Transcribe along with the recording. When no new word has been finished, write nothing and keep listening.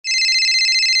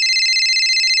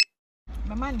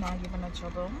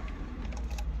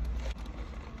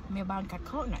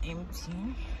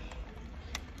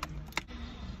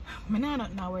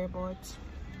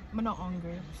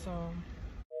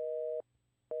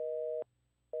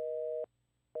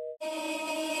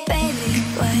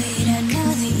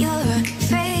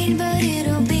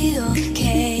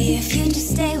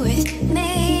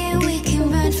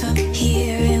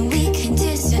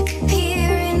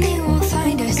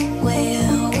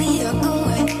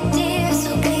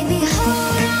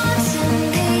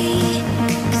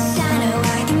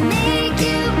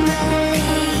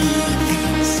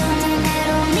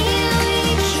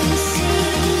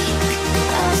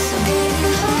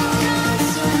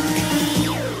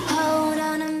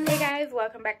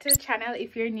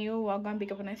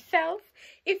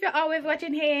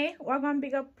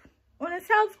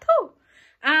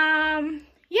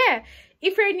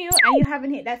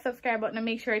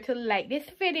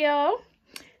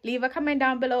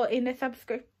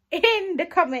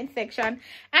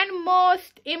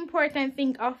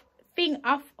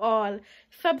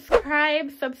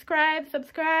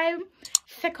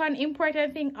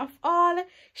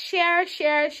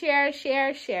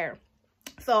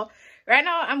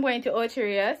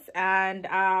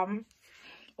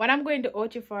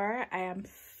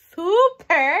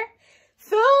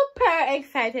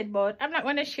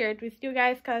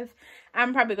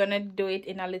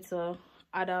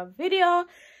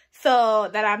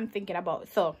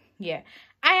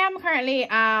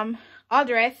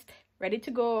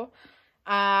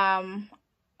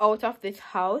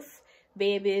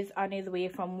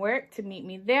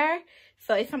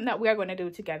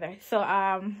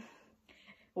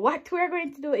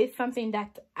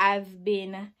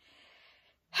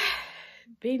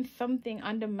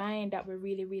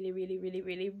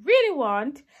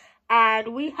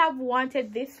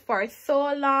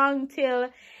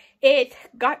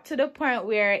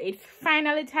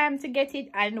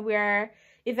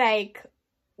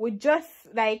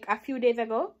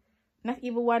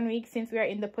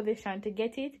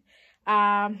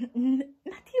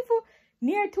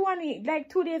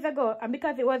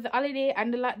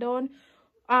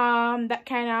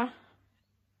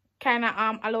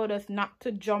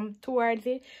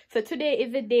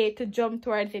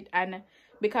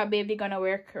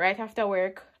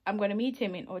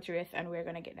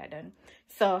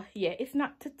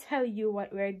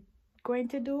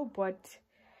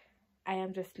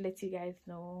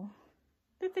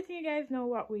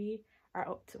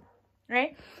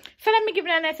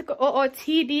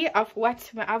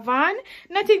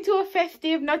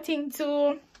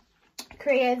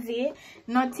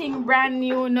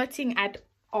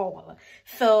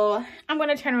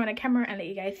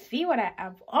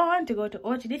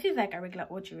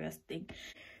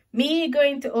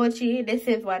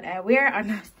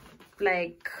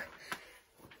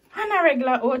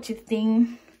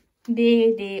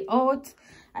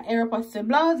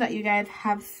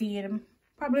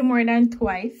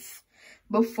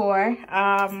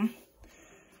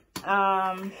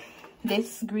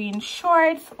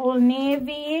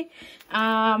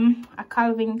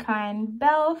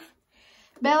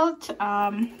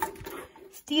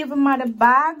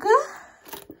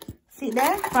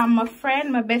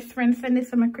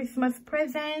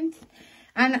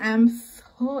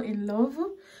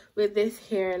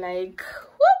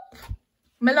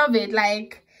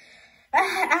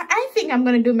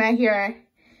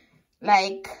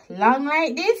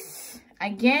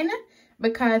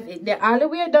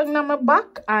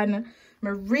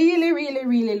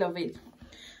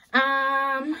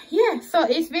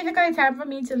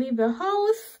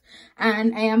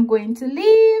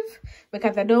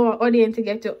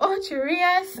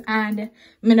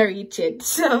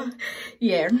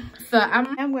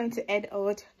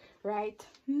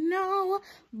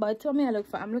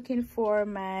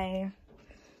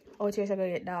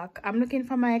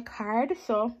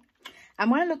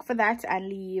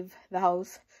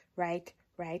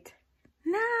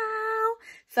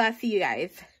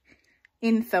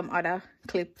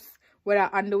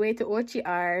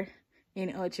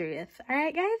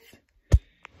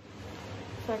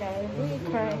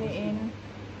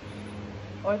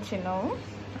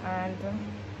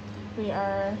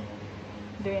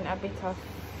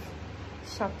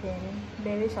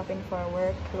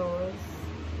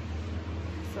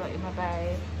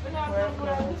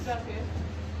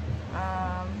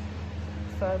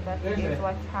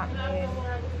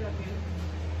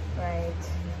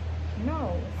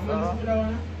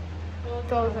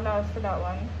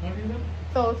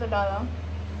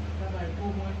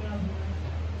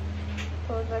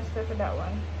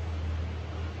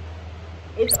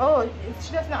It's old.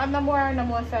 She does not have no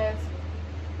more size.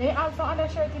 They have some other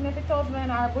shirt in if it tells me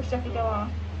or bush jacket you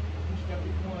want.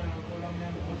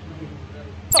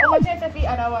 So how much is the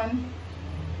other one?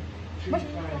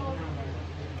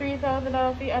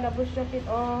 $3,000 for the other bush jacket.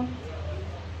 Oh,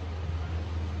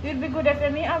 it'd be good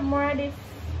if me have more of this.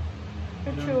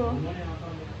 For true.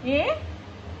 Yeah?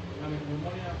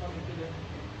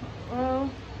 Well,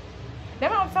 they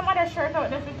have some other shirt out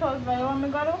there for $12. You want me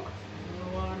to go look?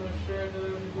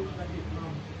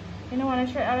 You don't want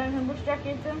a shirt other than bush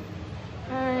jacket?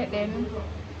 Alright then.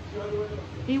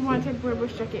 He wanted for a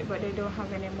bush jacket but they don't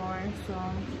have any more, so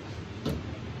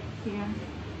yeah.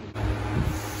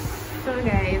 So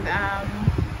guys,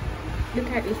 look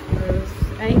at this blouse.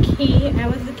 I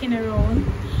was looking around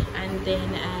and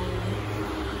then I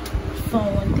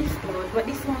found this blouse, but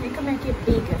this one it can make it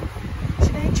bigger.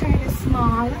 Should I try the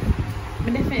small?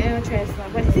 But definitely I'll try the small.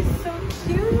 But this is so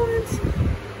cute.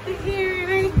 Look here,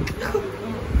 like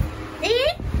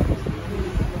eh?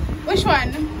 Which one?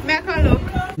 Make a look.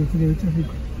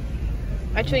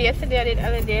 Actually yesterday I did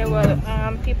holiday.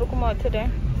 Well, people come out today.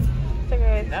 So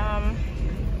guys,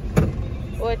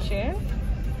 Ocho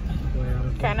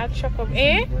cannot chop up.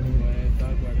 Eh? In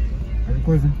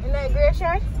that grey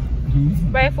shirt?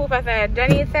 By Fufa side.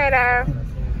 Johnny side or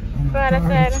father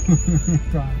side?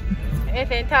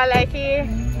 Anything tall like he?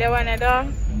 They want to do?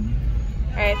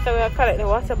 Alright, so we'll call it the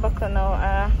water buckle now.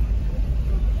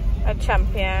 A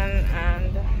champion,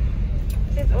 and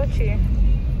this is Ocho.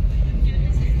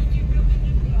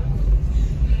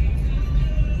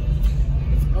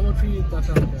 How much is that?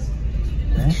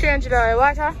 $300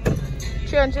 water.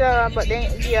 $300, but then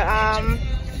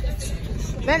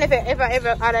then if I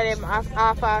ever order them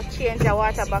half a change the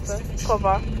water bottle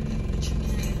cover.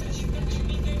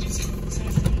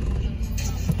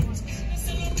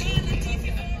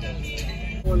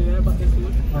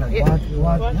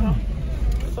 Water.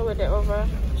 So with the over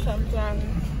champion.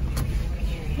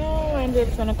 No, and they're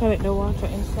just gonna collect the water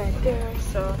inside there.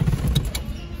 So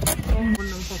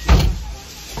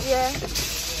yeah.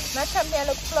 My champion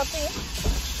looks floppy.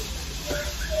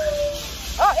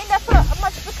 Oh, in the flop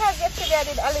much because yesterday I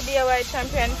did holiday white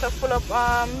champion, so full up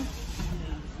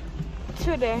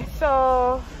today.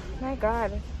 So my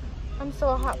god, I'm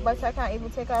so hot, but I can't even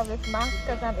take off this mask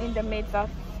because I'm in the midst of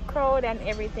crowd and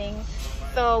everything.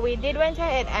 So we did went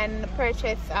ahead and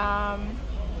purchase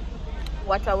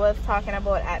what I was talking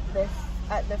about at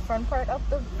the front part of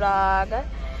the vlog.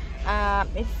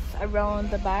 It's around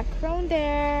the background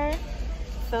there.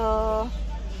 So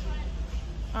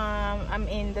I'm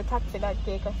in the taxi that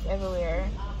takes us everywhere.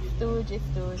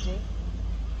 Stoogie.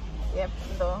 Yep.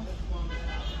 So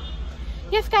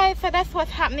yes guys, so that's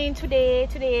what's happening today.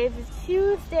 Today is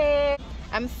Tuesday.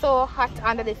 I'm so hot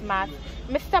under this mask.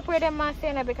 I stop wearing them masks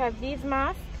because these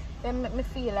masks they make me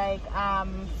feel like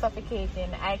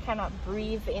suffocating. I cannot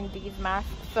breathe in these masks,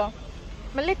 so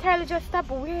I literally just stopped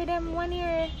wearing them 1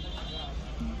 year.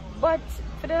 But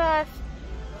for the last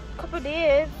couple of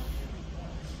days,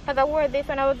 because I wore this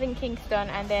when I was in Kingston,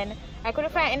 and then I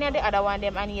couldn't find any of the other one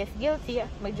them, and yes, guilty.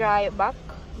 I draw it back,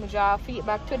 I draw feet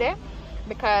back today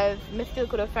because I still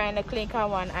couldn't find a clinker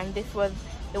one, and this was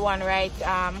the one right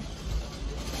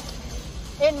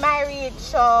in my reach.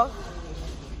 So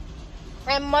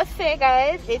I must say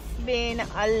guys, it's been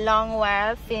a long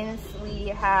while since we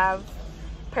have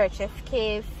purchased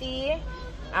KFC.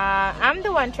 I'm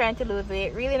the one trying to lose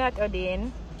weight, really not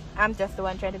Odin. I'm just the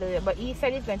one trying to do it, but he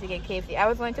said he's going to get KFC. I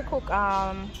was going to cook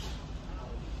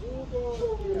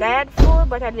diet food,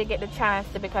 but I didn't get the chance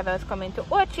to because I was coming to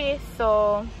Ocho.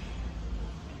 So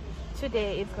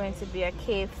today is going to be a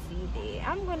KFC day.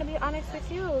 I'm going to be honest with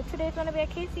you, today is going to be a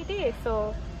KFC day.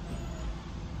 So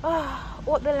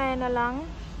walk the line along.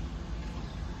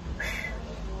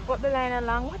 Walk the line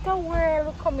along. What a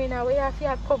world coming now. We have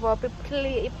to cover up a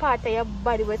part of your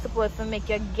body we're supposed to make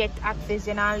you get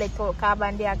oxygen and let out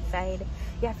carbon dioxide.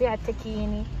 You have to take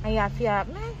in and you have to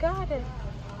my god.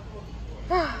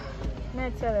 I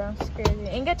tell you, it's crazy.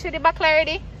 And get to the back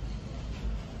already.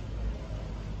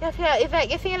 You have to, it's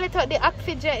like you see you let out the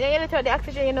oxygen, you let out the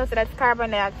oxygen, you know, so that's carbon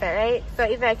dioxide, right? So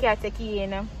it's like you have to take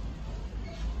in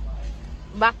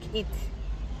back it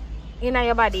in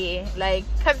your body, like,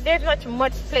 because there's not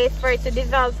much place for it to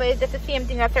dissolve, so it's just the same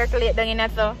thing that circulate down in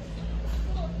it. So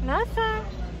no, sir.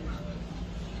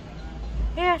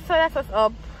 Yeah, so that's what's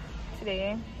up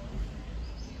today.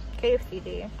 KFC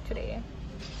day today.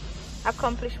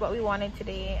 Accomplished what we wanted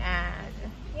today, and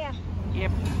yeah.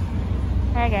 Yep.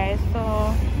 Alright guys,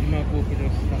 so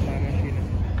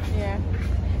yeah,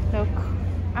 look,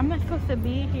 I'm not supposed to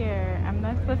be here, I'm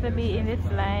not supposed to be in this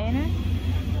line,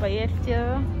 but yet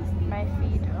still my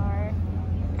feet are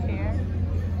care.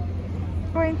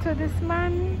 Going to this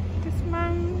man.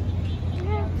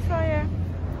 Yeah, so yeah.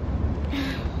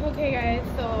 Okay guys,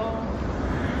 so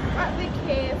at the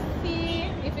KFC,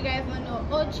 if you guys don't know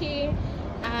Ochi,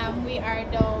 we are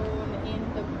down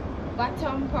in the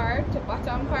bottom part. The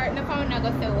bottom part. No, I'm not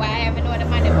gonna say why. I know the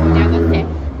man I'm gonna say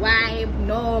why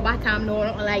no bottom, no,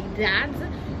 not like that.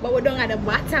 But we're down at the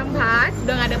bottom part.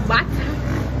 Down at the bottom.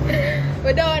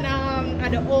 We're down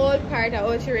at the old part of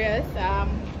Ocho Ríos,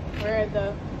 where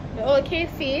the old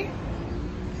KFC.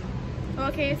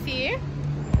 Old KFC.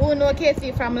 Who know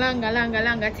KFC from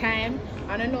longer time.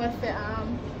 I don't know if the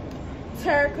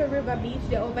Turkey River Beach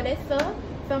they're over there, so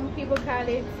some people call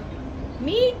it,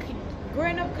 me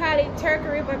growing up call it Turkey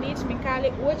River Beach, me call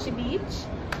it Ocho Beach.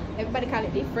 Everybody call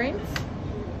it different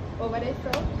over there,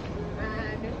 so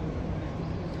and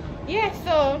yeah,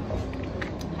 so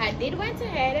I did went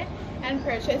ahead and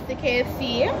purchase the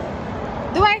KFC.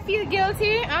 Do I feel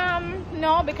guilty?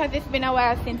 No, because it's been a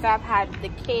while since I've had the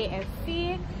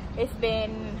KFC. It's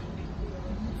been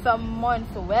some months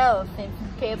since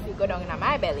KFC go down in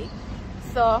my belly.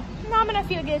 So no, I'm gonna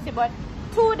feel guilty, but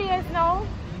 2 days now,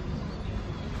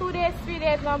 3 days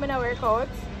now I'm gonna work out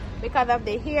because of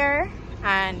the hair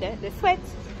and the sweat.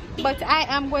 But I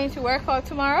am going to work out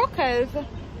tomorrow because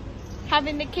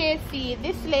having the KFC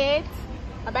this late,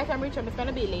 I bet I'm rich, I'm just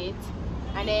gonna be late,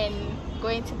 and then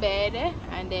going to bed,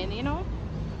 and then you know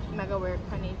I'm gonna work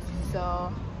on it.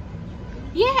 So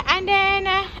yeah, and then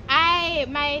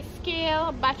my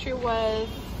scale battery was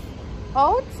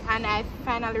out and I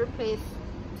finally replaced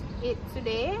it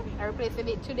today.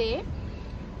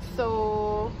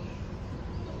 So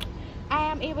I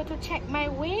am able to check my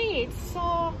weight.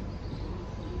 So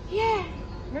yeah,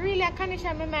 really I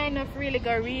condition my mind of really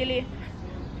go really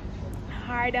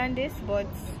hard on this, but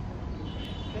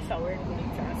just a work with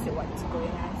it and see what's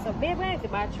going on. So babe, where is the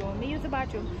bathroom? Me use the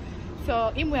bathroom.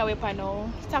 So I'm way up now.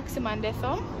 Taxi man there,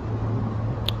 so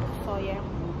yeah.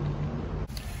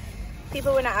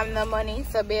 People will not have no money,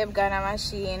 so babe got a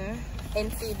machine,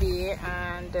 NCB,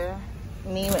 and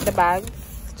me with the bags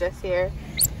just here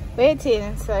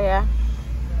waiting. So yeah,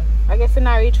 I guess we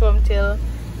not reach home till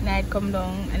night come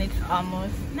down, and it's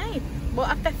almost night. But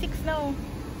after 6 now,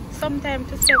 sometime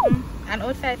to 7, and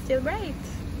outside still bright.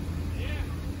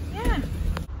 Yeah.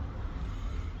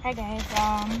 Hi guys,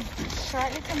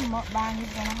 short little mukbang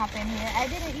is gonna happen here. I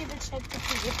didn't even check to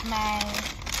see if my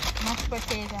mashed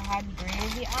potato had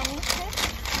gravy on it,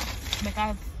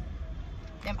 because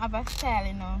them have a style,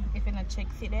 you know, if you not check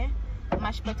see there,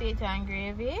 mashed potato and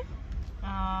gravy.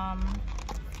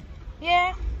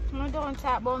 Yeah, no, don't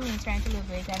talk about me trying to lose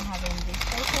weight and having this,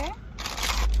 okay?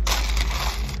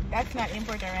 That's not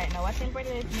important right now. What's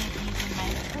important is me eating my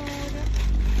food.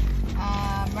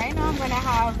 Right now I'm gonna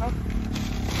have a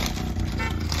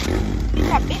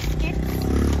biscuit.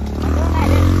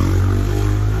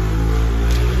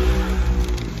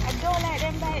 I don't like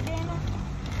them back then.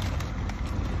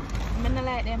 I don't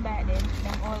like them back then.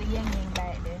 Them all young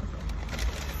back then.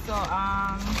 So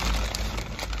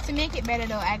to make it better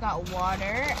though, I got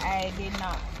water. I did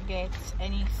not get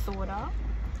any soda.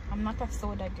 I'm not a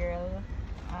soda girl.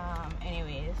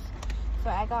 Anyways, so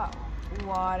I got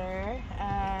water,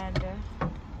 and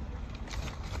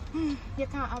you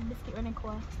can't have biscuit when it's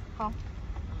cold. Huh?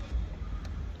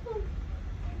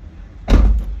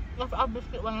 You have to have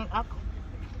biscuit when it's up.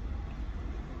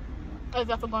 Or you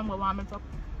have to go and warm it up.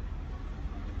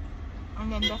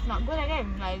 And then that's not good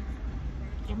again. Like,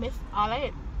 you miss all of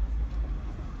it.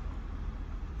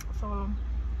 So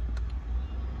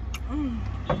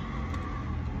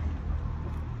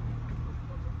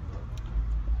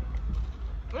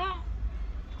yeah,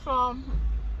 so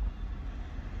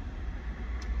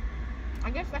I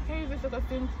guess I can use this little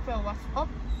thing to tell what's up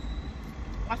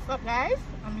guys.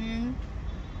 I mean,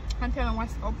 I'm telling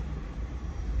what's up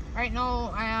right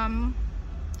now. I am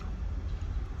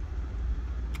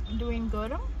doing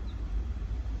good.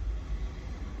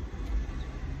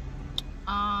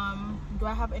 Do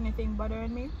I have anything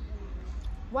bothering me?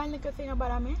 One little thing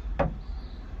about me,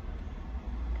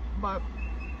 but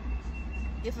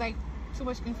it's like too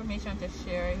much information to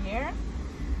share here.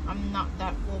 I'm not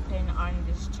that open on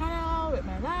this channel with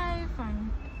my life and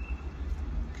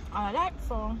all of that,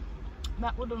 so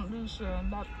that wouldn't be shared.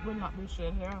 That will not be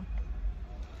shared here.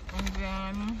 And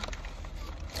then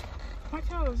what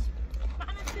else?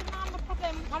 Honestly, no, I'm a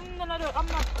problem. I'm not.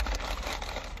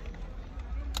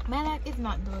 My life is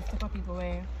not those type of people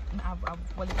where I have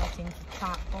what little things to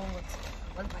talk about,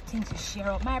 what little things to share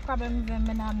out. My problems, and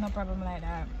I have no problem like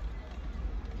that.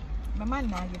 My man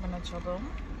not giving no trouble.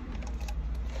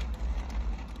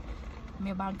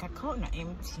 My bank account not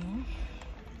empty.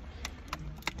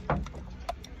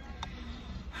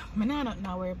 I'm not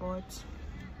now worry about.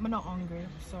 I'm not hungry,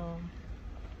 so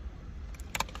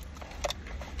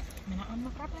I'm not have no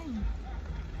problem.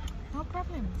 No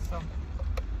problem. So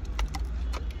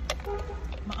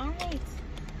I'm alright.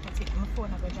 I'll take my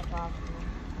phone and go drop off.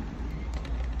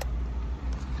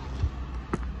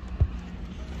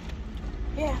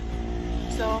 Yeah.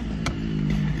 So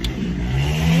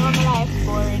my life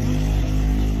boring.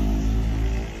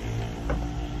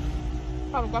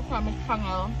 Probably got from my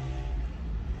channel.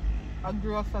 I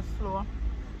grew up so slow.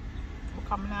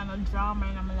 Because I'm not a drama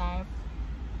in my life.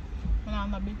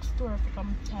 I'm not a big story if you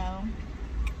can tell.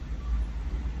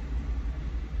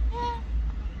 Yeah.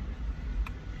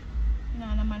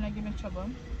 No man not give me trouble.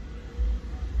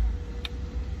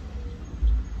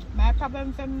 My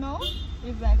problem for now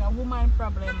is like a woman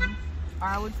problem. Or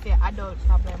I would say adult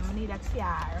problem. I need a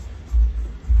chair.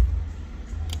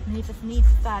 I need to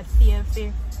start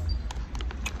saving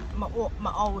my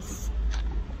house.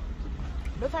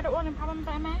 Those are the only problems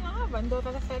I might have, and those,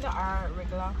 as I said, are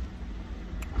regular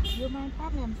human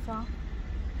problems. So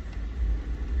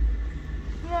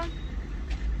yeah.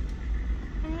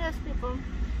 And yes, people,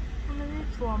 I'm gonna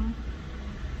reach home.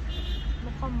 I'm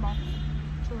gonna come back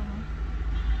to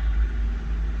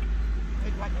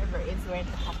with whatever is going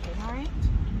to happen. Alright.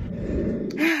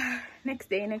 Next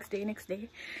day.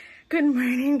 Good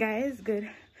morning, guys. Good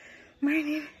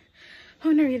morning. How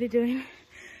am I really doing?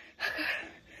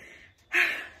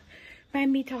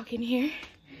 Mind me talking here,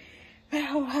 but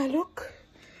how I look,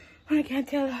 I can't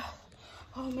tell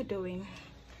how am I doing.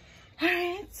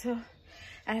 Alright, so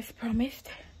as promised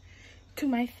to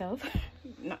myself,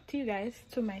 not to you guys,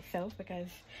 to myself, because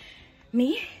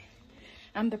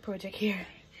I'm the project here.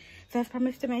 So as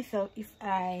promised to myself, if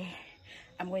I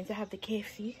am going to have the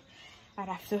KFC, I'd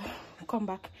have to come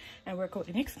back and work out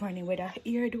the next morning, whether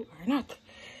ear do or not.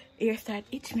 Ear start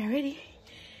itch me already.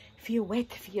 Feel wet,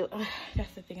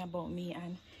 that's the thing about me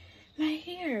and my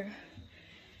hair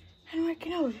and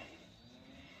working out.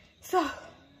 So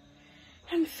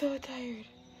I'm so tired.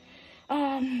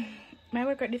 My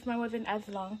workout this morning wasn't as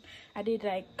long. I did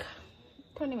like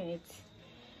 20 minutes.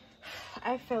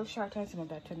 I fell short on some of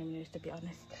that 20 minutes, to be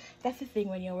honest. That's the thing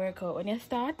when you work out, when you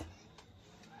start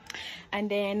and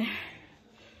then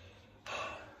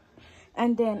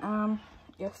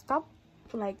you stop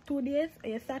for like 2 days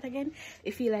and you start again,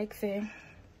 you feel like say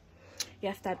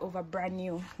you start over brand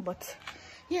new. But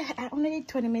yeah, I only did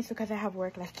 20 minutes because I have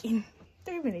work like in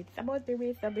 3 minutes, about 3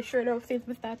 minutes. I'll be sure though since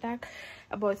we start talk,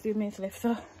 about 3 minutes left.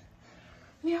 So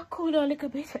I'll cool down a little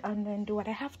bit and then do what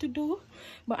I have to do.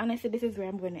 But honestly, this is where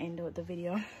I'm going to end out the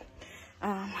video.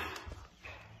 I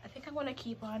think I'm going to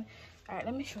keep on. Alright,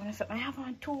 let me show you something. I have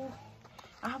on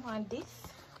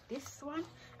this one,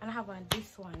 and I have on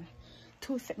this one.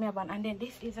 Two set me up on, and then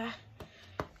this is a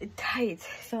tight.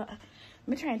 So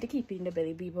I'm trying to keep it in the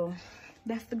belly, people.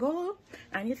 That's the goal.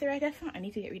 And you see right there, I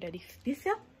need to get rid of this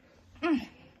here.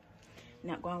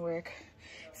 Not gonna work.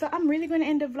 So I'm really gonna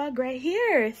end the vlog right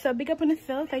here. So big up on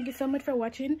yourself. Thank you so much for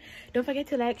watching. Don't forget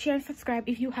to like, share, and subscribe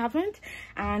if you haven't.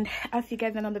 And I'll see you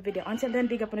guys in another video. Until then,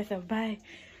 big up on yourself. Bye.